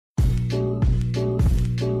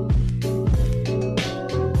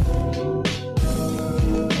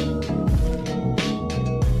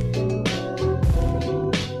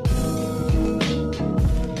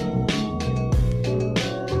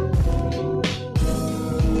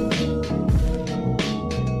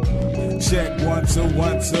Check 1 2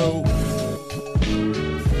 1 2.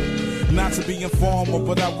 Not to be informal,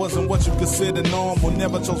 but I wasn't what you consider normal.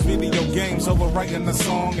 Never chose video games over writing a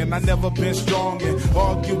song, and I never been strong in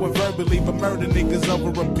arguing verbally, but murder niggas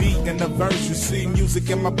over a beat and a verse. You see, music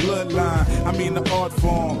in my bloodline. I mean the art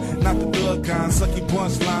form, not the thug kind. Sucky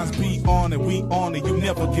punchlines, be on it, we on it. You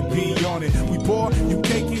never can be on it. We poor, you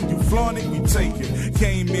cake it, you flaunt it, we take it.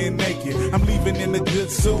 Came in naked, I'm leaving in a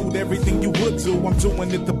good suit. Everything you would do, I'm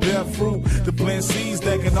doing it to bear fruit. The blend seeds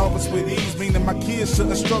that can always with ease, meaning my kids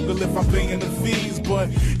shouldn't struggle if I'm paying the fees. But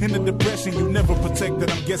in the depression, you never protected.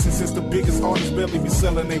 I'm guessing since the biggest artists barely be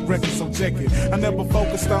selling their records, so check it. I never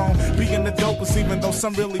focused on being the dopest, even though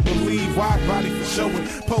some really believe. Wide body for showing,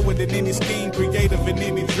 poet in any scheme, creative in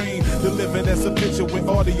any dream. Delivered as a picture with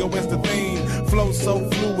audio as the theme. Flow so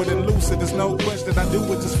fluid and lucid, there's no question. I do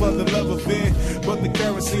it just for the love of it, but the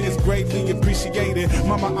currency is greatly appreciated.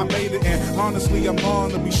 Mama, I made it, and honestly, I'm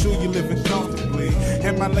on to be sure you're living comfortably.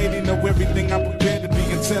 And my lady know everything I'm prepared to be,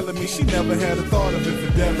 and telling me she never had a thought of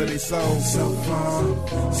infidelity. So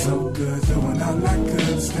far, so good, doing all I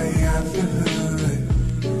could, stay out of the hood.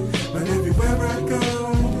 But everywhere I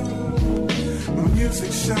go, my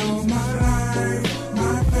music shows my life,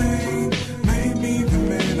 my pain, made me the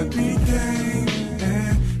man I became.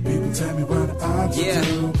 And people tell me what I ought to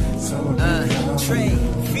do, so Trey,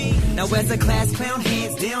 V. Now as a class clown,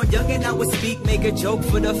 hands down, young and I would speak, make a joke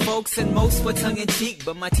for the folks and most for tongue in cheek.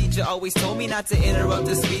 But my teacher always told me not to interrupt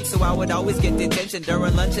the speech, so I would always get detention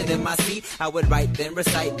during lunch and in my seat. I would write then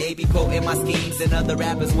recite, baby quoting my schemes, and other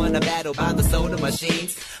rappers won a battle by the soda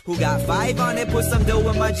machines. Who got 5 on it, put some dough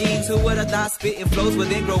in my jeans. Who would have thought spitting flows would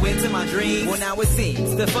then grow into my dreams? Well now it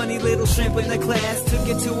seems the funny little shrimp in the class took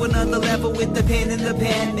it to another level with the pen in the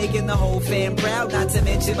pan, making the whole fam proud. Not to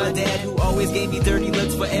mention my dad, who always gave me dirty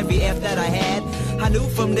looks for every F that I had. I knew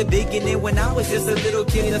from the beginning when I was just a little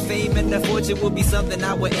kid, the fame and the fortune would be something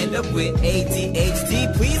I would end up with.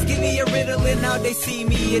 ADHD, please give me a Ritalin. Now they see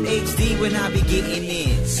me in HD when I be getting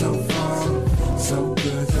in. So far, so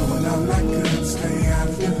good, doing all I could, stay out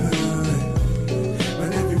of the hood.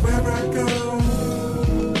 But everywhere I go,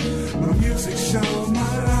 my music shows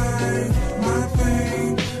my life, my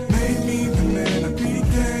pain, made me the man I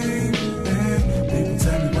became. And people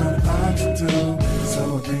tell me what I ought to do, so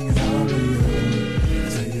I bring it all to you.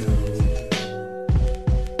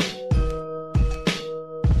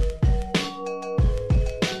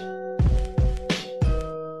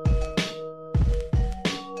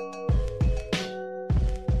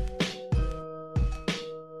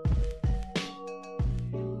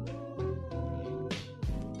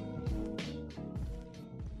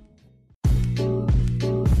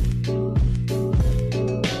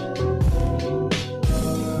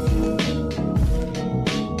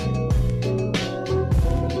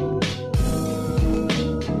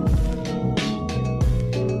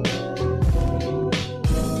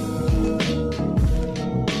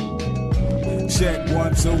 Check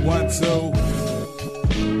 1 2 1 2.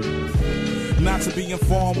 Not to be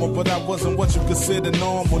informal, but I wasn't what you consider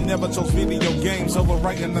normal. Never chose video games over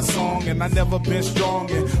writing a song, and I never been strong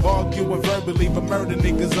in arguing verbally, but murder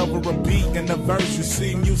niggas over a beat and a verse. You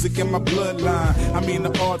see, music in my bloodline. I mean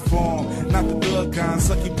the art form, not the thug kind.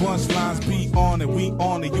 Sucky punchlines, be on it, we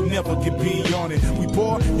on it. You never can be on it. We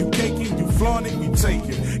poor, you cake it, you flaunt it, we take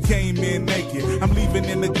it. Came in naked, I'm leaving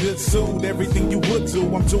in a good suit. Everything you would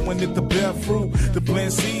do, I'm doing it to bear fruit. The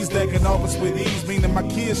blend seeds that can always with ease, meaning my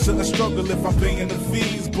kids shouldn't struggle if I'm paying the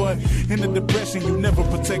fees. But in the depression, you never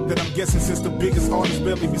protected. I'm guessing since the biggest artists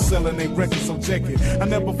barely be selling their records, so check it. I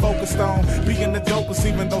never focused on being the dopest,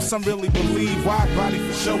 even though some really believe. Wide body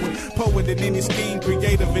for showing, poet in any scheme,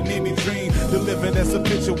 creative in any dream. Delivered as a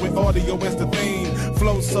picture with audio as the theme.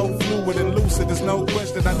 Flow so fluid and lucid, there's no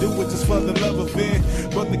question. I do it just for the love of it,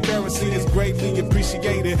 but the currency is greatly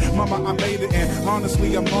appreciated. Mama, I made it, and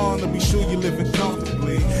honestly, I'm on to be sure you're living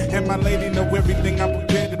comfortably. And my lady know everything I'm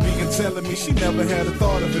prepared to be, and telling me she never had a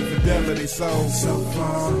thought of infidelity. So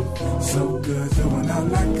far, so good, doing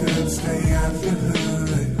all I could, stay out of the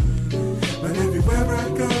hood. But everywhere I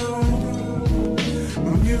go,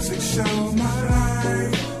 my music shows my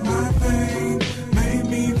life, my pain, made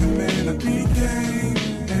me the man I became.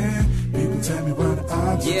 And people tell me what I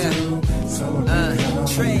ought to do, so I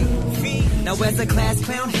Trey, V. Now as a class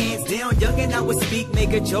clown, hands down, young and I would speak,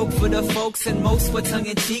 make a joke for the folks, and most were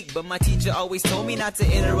tongue-in-cheek. But my teacher always told me not to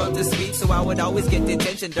interrupt the speech, so I would always get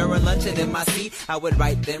detention during lunch, and in my seat I would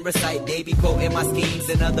write then recite, Davey quoting my schemes.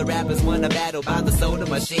 And other rappers won a battle by the soda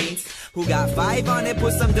machines. Who got 5 on it,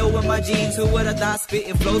 put some dough in my jeans. Who would've thought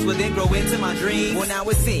spitting flows would then grow into my dreams? Well, now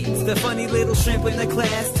it seems the funny little shrimp in the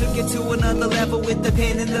class took it to another level with the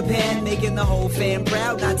pen in the pan, making the whole fam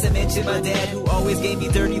proud, not to mention my dad, who always gave me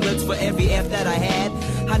dirty looks for every F that I had.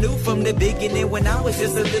 I knew from the beginning when I was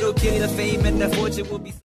just a little kid, the fame and the fortune would be